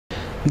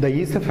The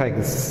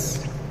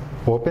esophagus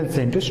opens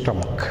into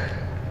stomach.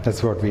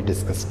 That's what we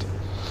discussed.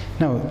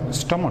 Now,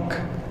 stomach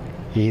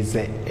is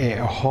a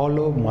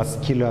hollow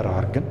muscular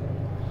organ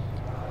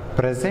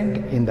present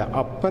in the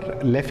upper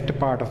left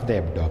part of the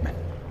abdomen,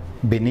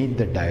 beneath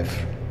the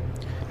diaphragm.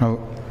 Now,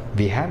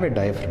 we have a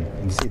diaphragm.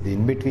 You see,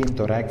 in between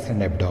thorax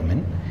and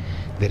abdomen,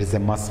 there is a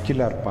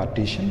muscular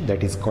partition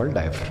that is called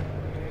diaphragm.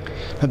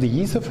 Now, the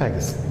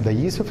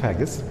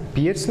esophagus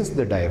pierces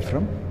the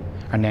diaphragm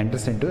and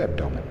enters into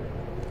abdomen.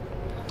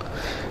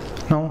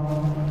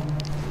 Now,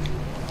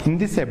 in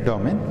this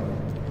abdomen,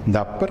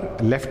 the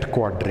upper left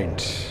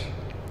quadrant,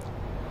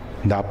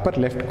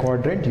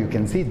 you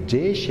can see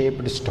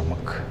J-shaped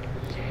stomach.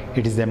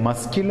 It is a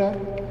muscular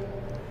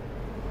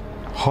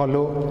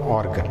hollow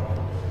organ.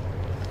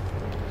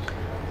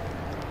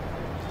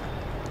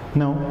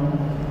 Now,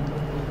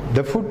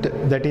 the food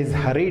that is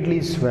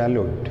hurriedly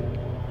swallowed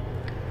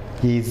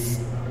is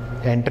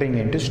entering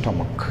into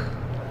stomach.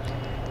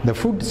 The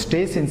food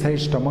stays inside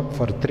stomach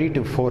for 3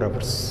 to 4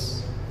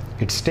 hours.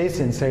 It stays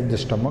inside the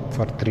stomach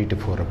for 3 to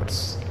 4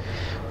 hours.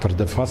 For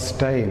the first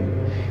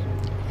time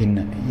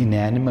in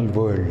animal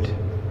world,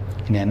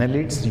 in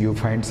annelids, you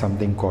find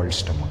something called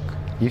stomach.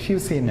 If you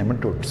see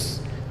nematodes,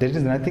 there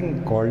is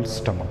nothing called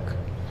stomach.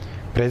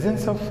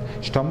 Presence of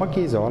stomach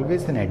is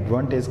always an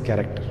advantage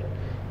character,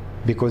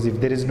 because if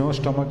there is no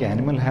stomach,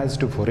 animal has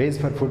to forage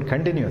for food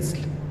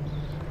continuously.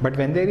 But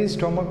when there is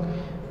stomach,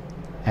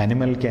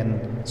 animal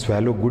can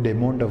swallow good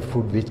amount of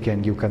food which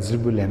can give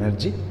considerable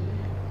energy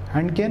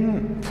and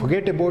can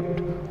forget about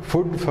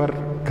food for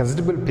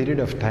considerable period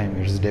of time.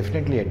 It is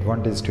definitely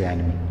advantage to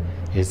animal.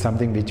 It is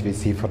something which we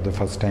see for the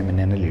first time in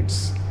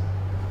annelids.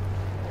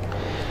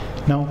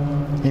 Now,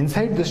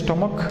 inside the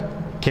stomach,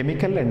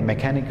 chemical and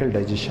mechanical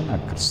digestion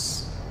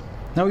occurs.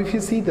 Now, if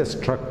you see the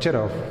structure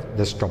of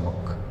the stomach,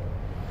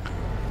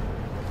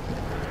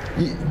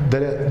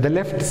 the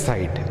left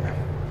side,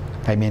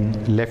 I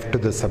mean left to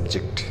the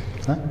subject,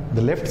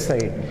 the left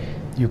side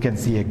you can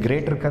see a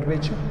greater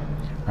curvature,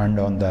 and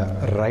on the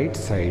right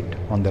side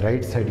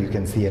you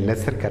can see a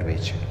lesser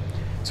curvature.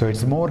 So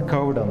it's more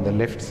curved on the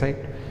left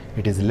side,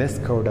 it is less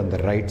curved on the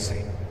right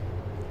side.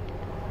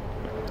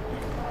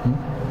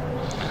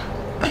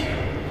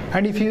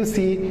 And if you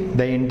see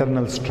the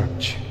internal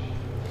structure,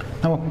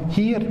 now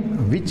here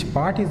which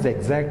part is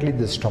exactly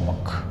the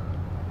stomach?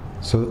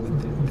 So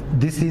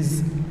this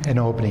is an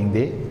opening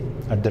there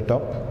at the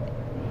top.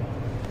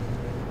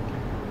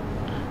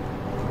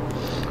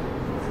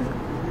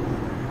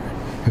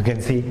 You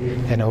can see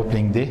an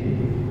opening there.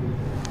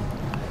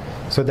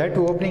 So that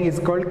opening is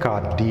called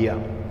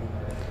cardia.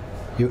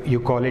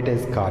 You call it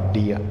as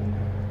cardia.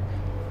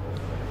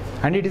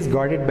 And it is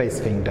guarded by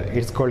sphincter.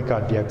 It's called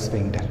cardiac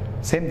sphincter.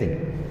 Same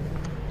thing.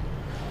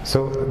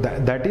 So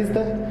that is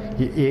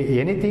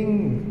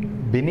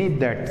anything beneath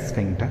that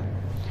sphincter.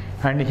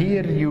 And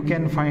here you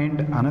can find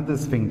another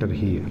sphincter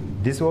here.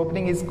 This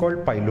opening is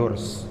called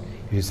pylorus.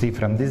 You see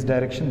from this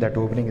direction, that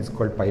opening is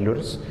called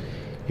pylorus.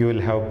 You will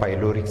have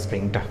pyloric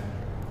sphincter.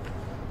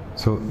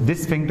 So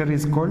this sphincter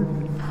is called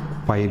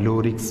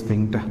pyloric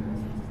sphincter.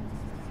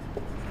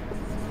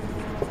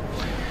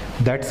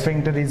 That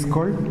sphincter is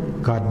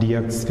called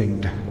cardiac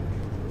sphincter.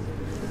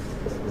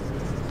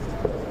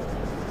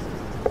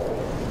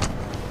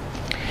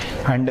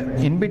 And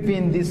in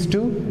between these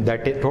two,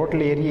 that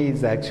total area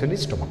is actually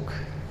stomach.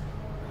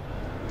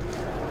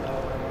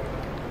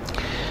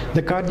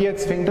 The cardiac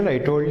sphincter, I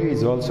told you,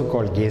 is also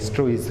called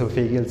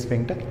gastroesophageal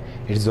sphincter.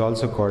 It is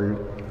also called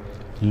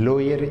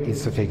lower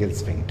esophageal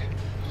sphincter.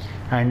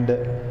 And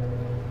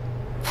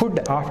food,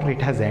 after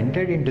it has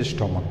entered into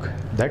stomach,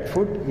 that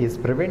food is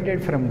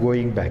prevented from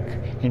going back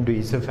into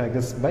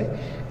esophagus by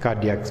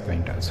cardiac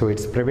sphincter. So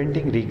it's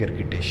preventing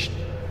regurgitation.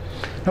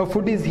 Now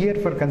food is here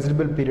for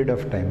considerable period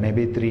of time,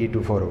 maybe 3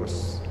 to 4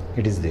 hours.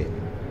 It is there.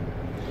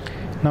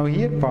 Now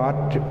here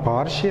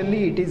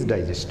partially it is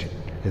digested.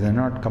 It is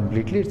not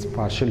completely, it's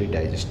partially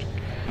digested.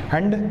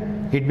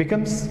 And it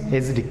becomes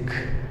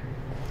acidic.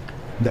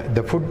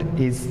 The food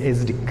is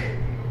acidic.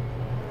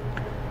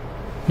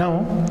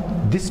 Now,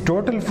 this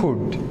total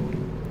food,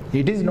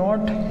 it is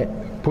not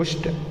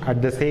pushed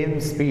at the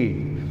same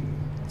speed.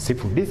 See,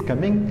 food is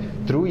coming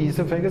through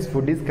esophagus,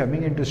 food is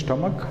coming into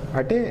stomach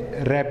at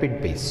a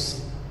rapid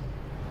pace.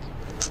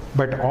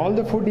 But all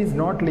the food is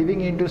not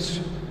leaving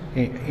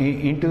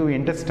into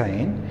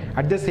intestine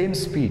at the same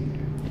speed.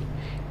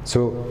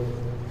 So,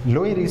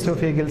 lower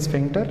esophageal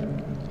sphincter,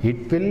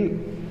 it will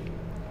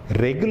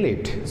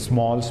regulate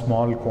small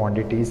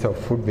quantities of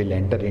food will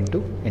enter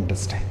into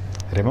intestine.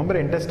 Remember,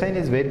 intestine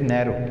is very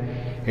narrow.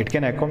 It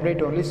can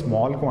accommodate only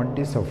small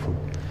quantities of food.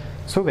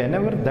 So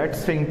whenever that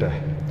sphincter,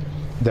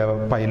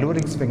 the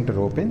pyloric sphincter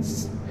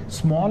opens,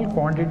 small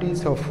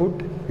quantities of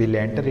food will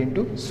enter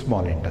into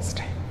small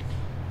intestine.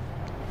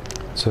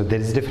 So there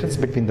is difference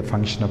between the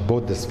function of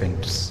both the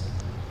sphincters.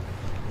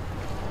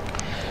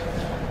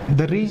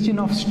 The region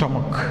of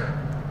stomach.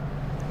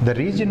 The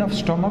region of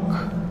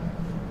stomach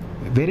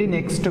very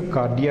next to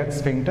cardiac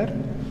sphincter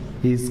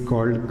is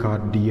called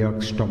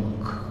cardiac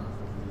stomach.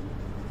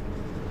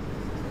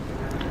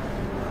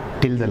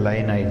 till the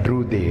line I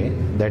drew there,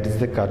 that is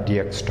the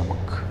cardiac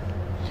stomach.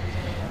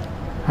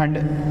 And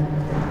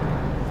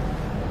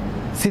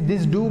see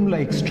this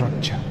dome-like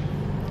structure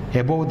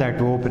above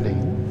that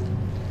opening.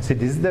 See,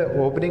 this is the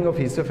opening of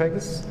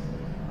esophagus.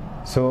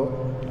 So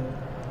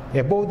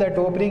above that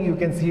opening you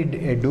can see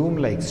a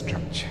dome-like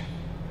structure.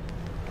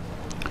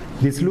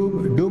 This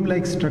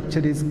dome-like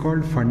structure is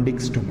called fundic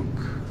stomach.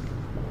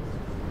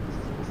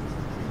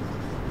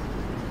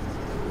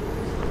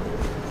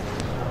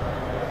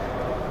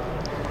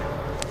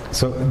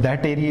 So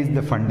that area is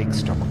the fundic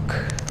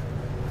stomach.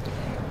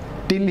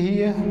 Till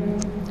here,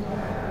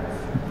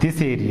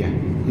 this area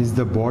is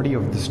the body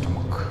of the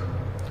stomach.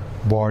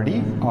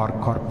 Body or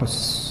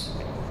corpus.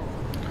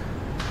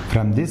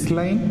 From this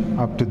line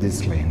up to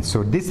this line.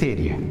 So this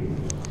area,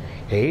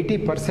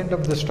 80%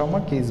 of the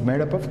stomach is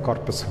made up of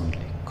corpus only.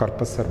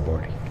 Corpus or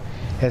body.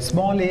 A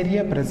small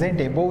area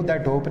present above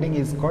that opening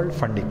is called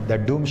fundic, the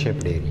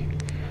dome-shaped area.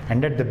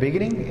 And at the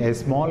beginning, a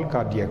small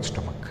cardiac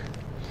stomach.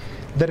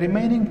 The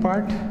remaining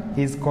part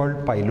is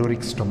called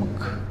pyloric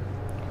stomach.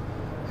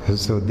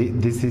 So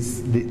this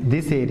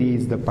area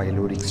is the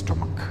pyloric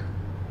stomach.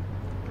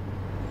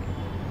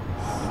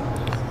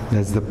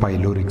 That's the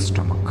pyloric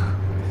stomach.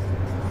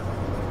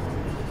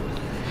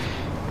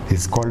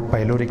 It's called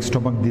pyloric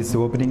stomach. This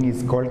opening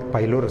is called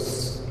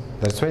pylorus.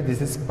 That's why this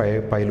is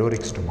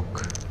pyloric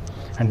stomach.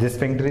 And this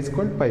sphincter is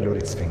called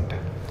pyloric sphincter.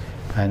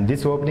 And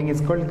this opening is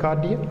called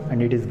cardia,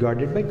 and it is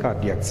guarded by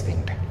cardiac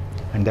sphincter.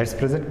 And that's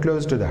present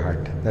close to the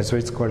heart. That's why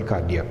it's called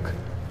cardiac.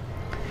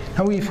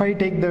 Now if I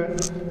take the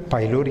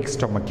pyloric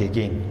stomach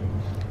again,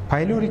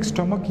 pyloric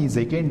stomach is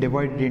again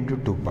divided into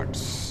two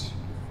parts.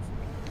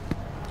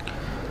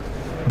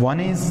 One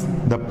is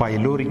the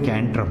pyloric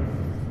antrum.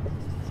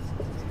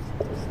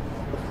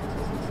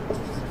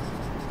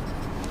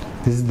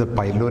 This is the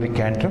pyloric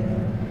antrum,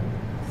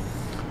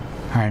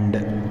 and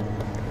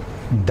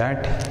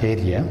that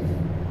area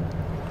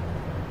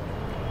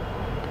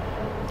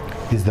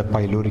is the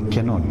pyloric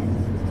canal.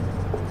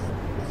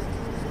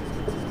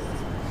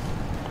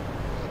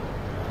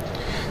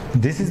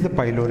 This is the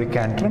pyloric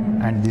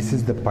antrum and this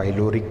is the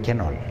pyloric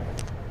canal.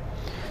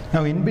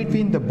 Now in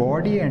between the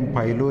body and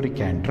pyloric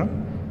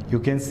antrum, you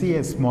can see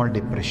a small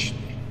depression.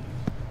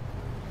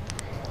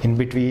 In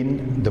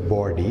between the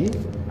body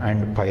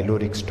and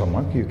pyloric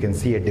stomach, you can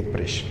see a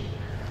depression.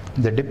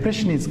 The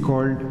depression is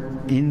called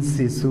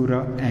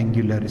incisura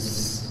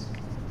angularis.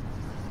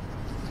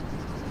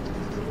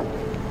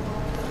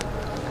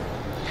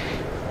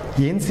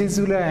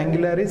 Incisura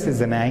angularis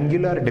is an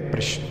angular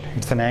depression.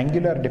 It's an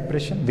angular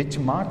depression which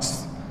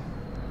marks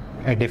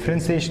a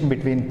differentiation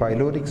between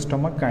pyloric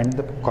stomach and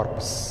the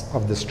corpus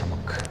of the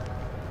stomach.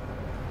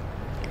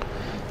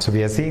 So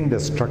we are seeing the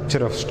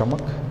structure of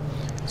stomach.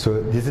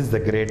 So this is the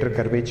greater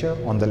curvature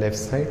on the left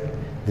side.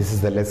 This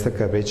is the lesser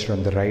curvature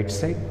on the right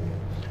side.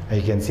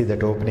 You can see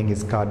that opening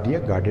is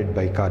cardia, guarded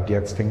by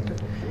cardiac sphincter.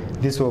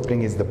 This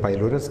opening is the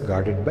pylorus,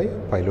 guarded by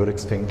pyloric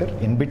sphincter.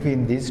 In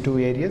between these two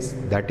areas,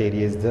 that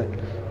area is the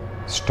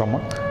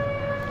stomach.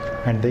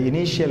 And the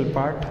initial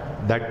part,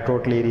 that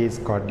total area is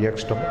cardiac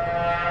stomach.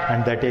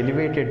 And that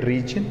elevated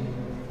region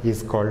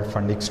is called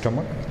fundic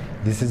stomach.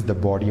 This is the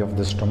body of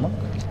the stomach.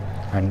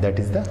 And that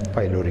is the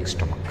pyloric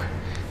stomach.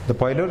 The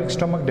pyloric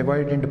stomach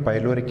divided into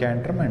pyloric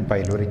antrum and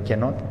pyloric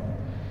canal.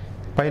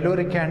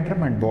 Pyloric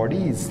antrum and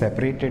body is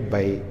separated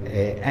by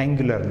an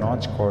angular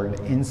notch called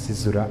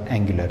incisura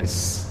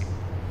angularis.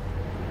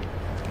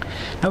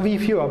 Now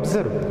if you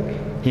observe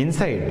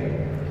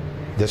inside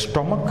the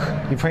stomach,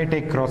 if I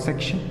take cross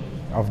section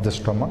of the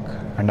stomach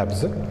and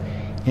observe,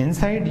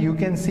 inside you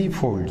can see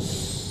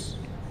folds.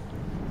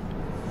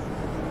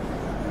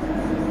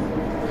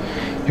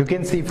 You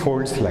can see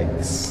folds like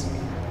this.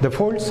 The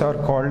folds are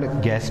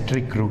called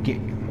gastric rugae.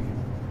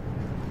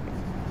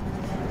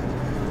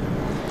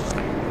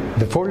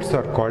 The folds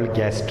are called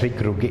gastric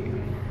rugae.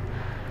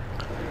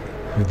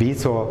 We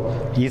saw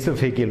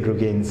esophageal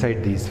rugae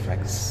inside the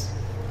esophagus.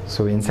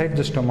 So inside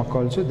the stomach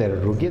also there are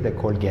rugae, they are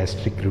called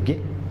gastric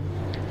rugae.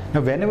 Now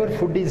whenever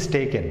food is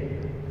taken,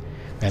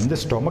 when the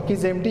stomach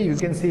is empty you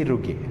can see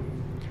rugae.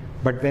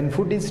 But when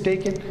food is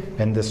taken,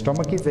 when the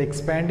stomach is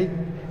expanding,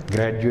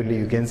 gradually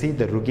you can see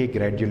the rugae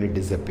gradually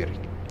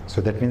disappearing. So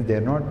that means they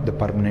are not the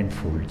permanent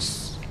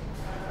folds.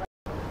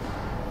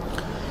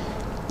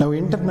 Now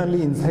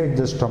internally inside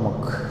the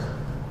stomach,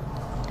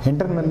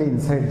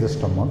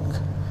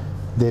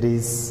 there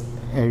is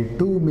a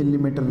 2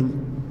 millimeter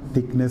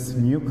thickness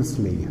mucus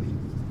layer.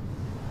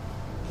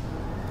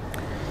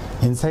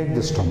 Inside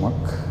the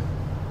stomach,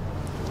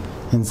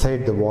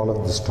 inside the wall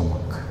of the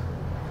stomach,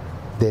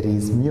 there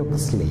is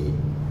mucus layer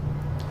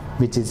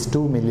which is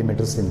 2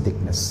 millimeters in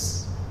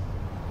thickness.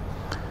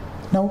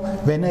 Now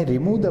when I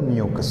remove the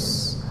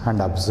mucus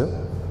and observe,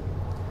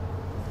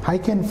 I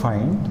can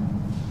find,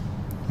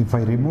 if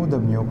I remove the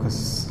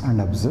mucus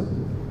and observe,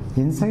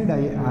 inside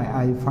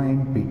I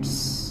find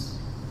pits.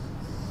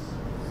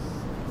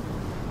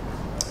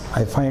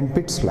 I find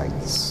pits like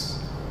this.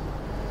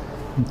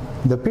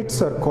 The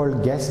pits are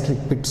called gastric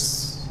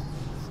pits.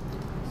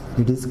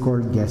 It is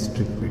called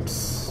gastric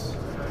pits.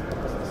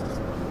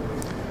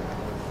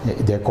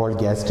 They are called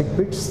gastric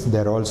pits. They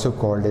are also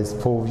called as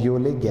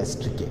foveolae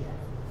gastricae.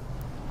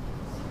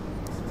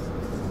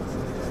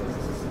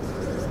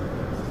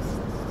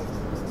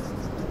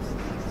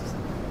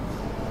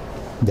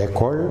 They are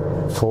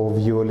called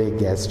foveolae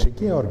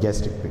gastricae or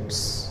gastric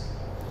pits.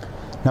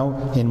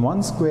 Now, in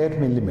 1 square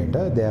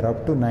millimeter, there are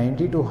up to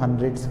 90 to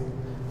 100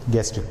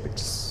 gastric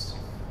pits.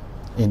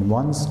 In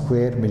 1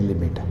 square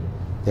millimeter,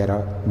 there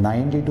are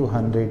 90 to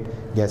 100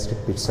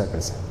 gastric pits are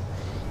present.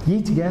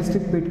 Each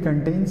gastric pit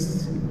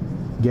contains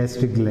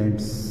gastric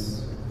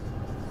glands.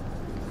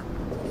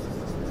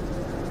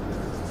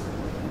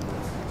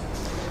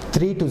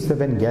 3 to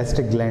 7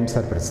 gastric glands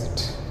are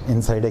present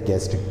inside a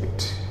gastric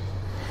pit.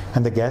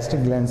 And the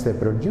gastric glands, they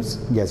produce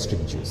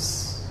gastric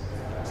juice.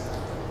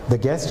 The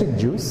gastric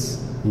juice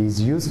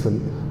is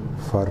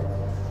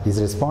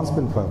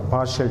responsible for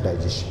partial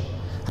digestion.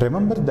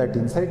 Remember that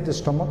inside the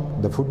stomach,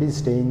 the food is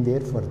staying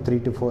there for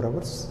 3 to 4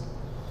 hours.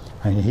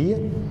 And here,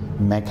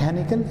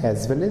 mechanical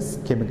as well as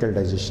chemical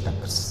digestion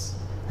occurs.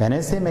 When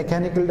I say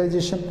mechanical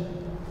digestion,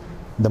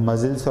 the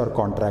muscles are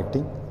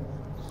contracting.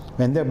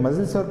 When the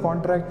muscles are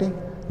contracting,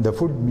 the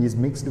food is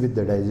mixed with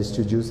the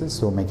digestive juices,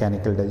 so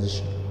mechanical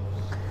digestion.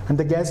 And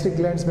the gastric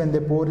glands, when they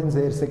pour in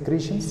their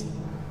secretions,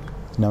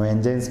 now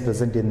enzymes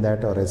present in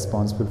that are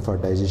responsible for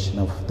digestion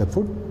of the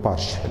food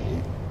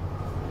partially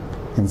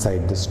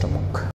inside the stomach.